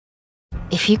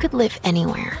If you could live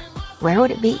anywhere, where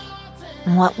would it be?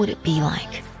 And what would it be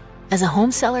like? As a home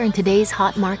seller in today's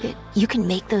hot market, you can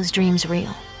make those dreams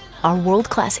real. Our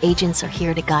world-class agents are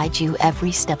here to guide you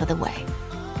every step of the way.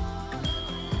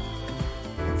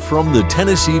 From the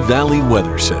Tennessee Valley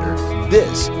Weather Center,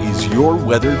 this is your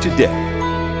weather today.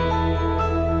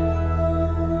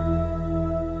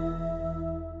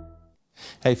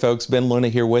 Hey folks, Ben Luna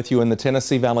here with you in the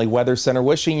Tennessee Valley Weather Center,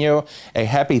 wishing you a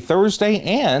happy Thursday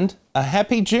and a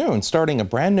happy June, starting a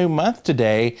brand new month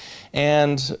today.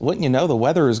 And wouldn't you know, the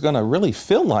weather is going to really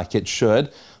feel like it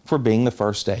should for being the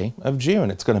first day of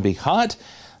June. It's going to be hot,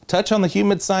 touch on the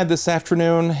humid side this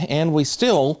afternoon, and we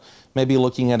still may be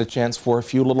looking at a chance for a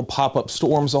few little pop-up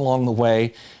storms along the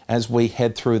way as we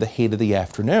head through the heat of the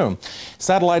afternoon.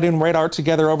 Satellite and radar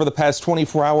together over the past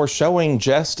 24 hours showing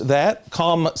just that.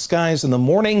 Calm skies in the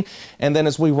morning, and then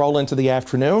as we roll into the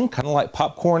afternoon, kind of like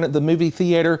popcorn at the movie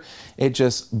theater, it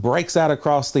just breaks out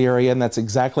across the area, and that's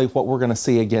exactly what we're going to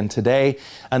see again today.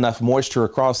 Enough moisture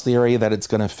across the area that it's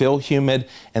going to feel humid,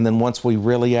 and then once we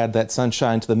really add that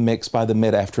sunshine to the mix by the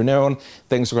mid-afternoon,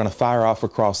 things are going to fire off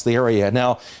across the area.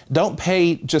 Now, don't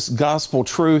pay just gospel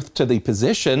truth to the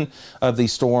position of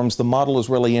these storms. The model is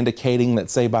really indicating that,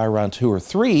 say, by around 2 or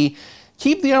 3,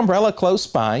 keep the umbrella close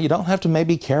by. You don't have to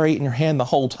maybe carry it in your hand the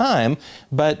whole time,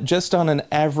 but just on an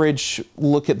average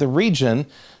look at the region,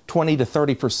 20 to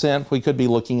 30%, we could be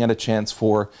looking at a chance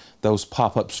for those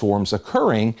pop-up storms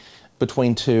occurring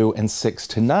between 2 and 6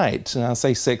 tonight. And I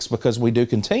say 6 because we do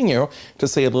continue to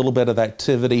see a little bit of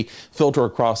activity filter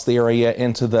across the area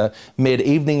into the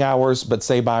mid-evening hours, but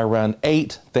say by around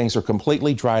 8, things are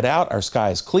completely dried out. Our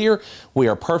sky is clear. We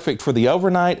are perfect for the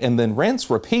overnight, and then rinse,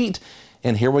 repeat.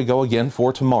 And here we go again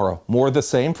for tomorrow. More of the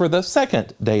same for the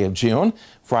second day of June.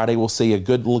 Friday we'll see a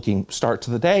good looking start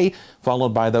to the day,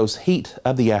 followed by those heat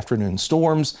of the afternoon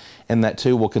storms, and that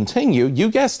too will continue, you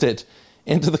guessed it,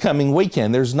 into the coming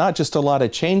weekend. There's not just a lot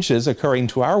of changes occurring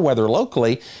to our weather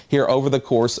locally here over the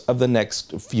course of the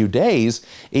next few days,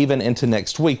 even into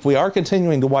next week. We are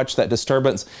continuing to watch that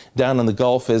disturbance down in the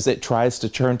Gulf as it tries to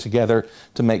churn together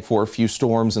to make for a few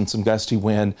storms and some gusty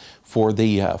wind for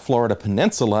the Florida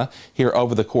Peninsula here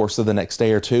over the course of the next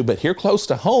day or two. But here close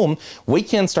to home,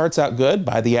 weekend starts out good.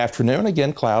 By the afternoon,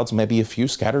 again, clouds, maybe a few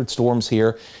scattered storms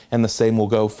here, and the same will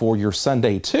go for your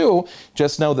Sunday too.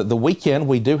 Just know that the weekend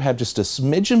we do have just a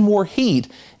smidgen more heat,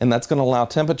 and that's going to allow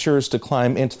temperatures to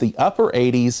climb into the upper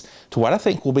 80s to what I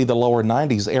think will be the lower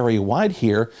 90s area wide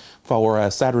here for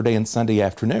Saturday and Sunday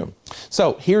afternoon.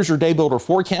 So here's your day builder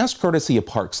forecast courtesy of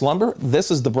Parks Lumber. This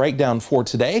is the breakdown for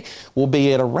today. We'll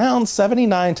be at around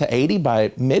 79 to 80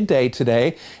 by midday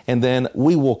today, and then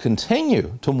we will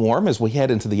continue to warm as we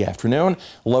head into the afternoon,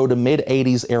 low to mid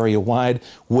 80s area wide,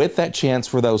 with that chance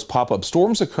for those pop-up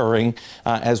storms occurring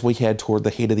as we head toward the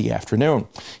heat of the afternoon.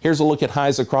 Here's a look at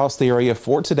highs across the area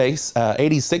for today.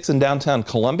 86 in downtown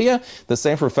Columbia, the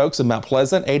same for folks in Mount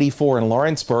Pleasant, 84 in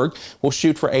Lawrenceburg. We'll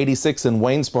shoot for 86 in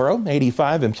Waynesboro,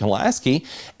 85 in Pulaski,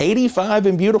 85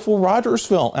 in beautiful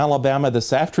Rogersville, Alabama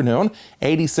this afternoon,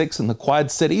 86 in the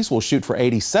Quad Cities. We'll shoot for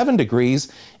 87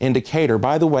 degrees in Decatur.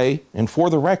 By the way, and for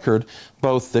the record,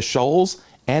 both the Shoals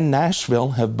and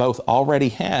Nashville have both already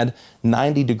had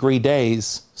 90-degree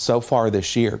days so far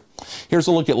this year. Here's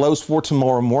a look at lows for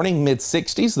tomorrow morning,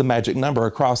 mid-60s, the magic number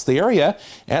across the area,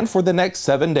 and for the next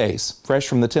 7 days. Fresh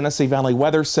from the Tennessee Valley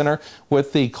Weather Center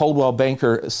with the Coldwell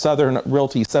Banker Southern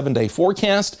Realty 7-day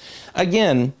forecast.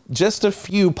 Again, just a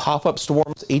few pop-up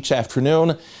storms each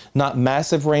afternoon, not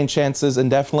massive rain chances and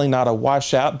definitely not a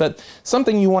washout, but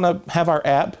something you want to have our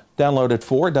app downloaded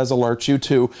for. It does alert you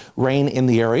to rain in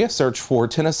the area. Search for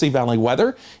Tennessee Valley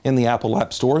Weather in the Apple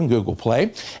App Store and Google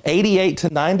Play. 88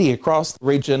 to 90 across the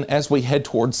region as we head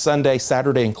towards Sunday,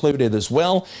 Saturday included as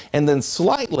well. And then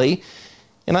slightly,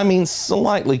 and I mean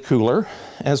slightly cooler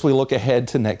as we look ahead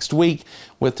to next week,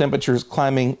 with temperatures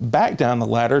climbing back down the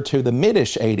ladder to the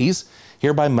mid-ish 80s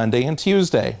here by Monday and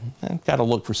Tuesday. Got to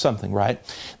look for something, right?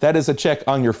 That is a check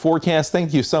on your forecast.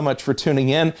 Thank you so much for tuning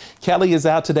in. Kelly is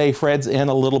out today. Fred's in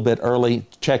a little bit early.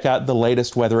 Check out the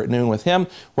latest weather at noon with him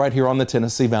right here on the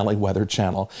Tennessee Valley Weather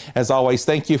Channel. As always,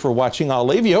 thank you for watching. I'll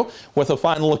leave you with a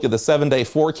final look at the 7-day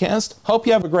forecast. Hope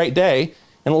you have a great day,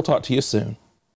 and we'll talk to you soon.